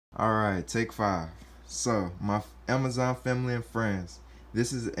Alright, take 5. So, my Amazon family and friends,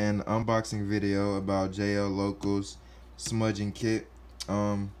 this is an unboxing video about JL Local's Smudging Kit.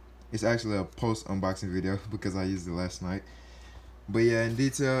 It's actually a post unboxing video because I used it last night. But yeah, in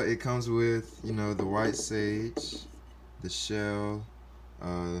detail, it comes with, the White Sage, the shell,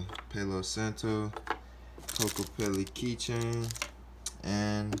 Palo Santo, Coco Pelli keychain,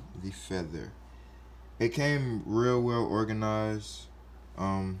 and the feather. It came real well organized.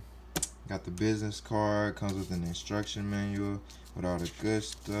 Got the business card, comes with an instruction manual with all the good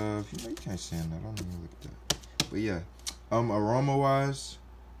stuff. You can't see that. I don't even look at that. But yeah, aroma wise,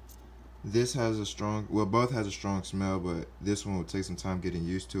 this has a strong, both has a strong smell, but this one will take some time getting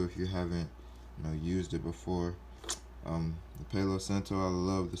used to if you haven't, used it before. The Palo Santo, I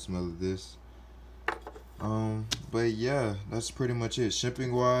love the smell of this. But yeah, that's pretty much it.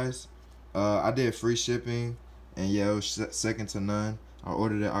 Shipping wise, I did free shipping, and yeah, it was second to none. I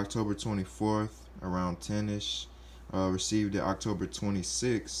ordered it October 24th around 10ish. Received it October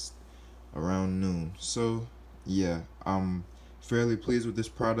 26th around noon. So yeah, I'm fairly pleased with this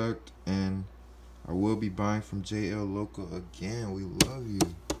product, and I will be buying from JL Local again. We love you.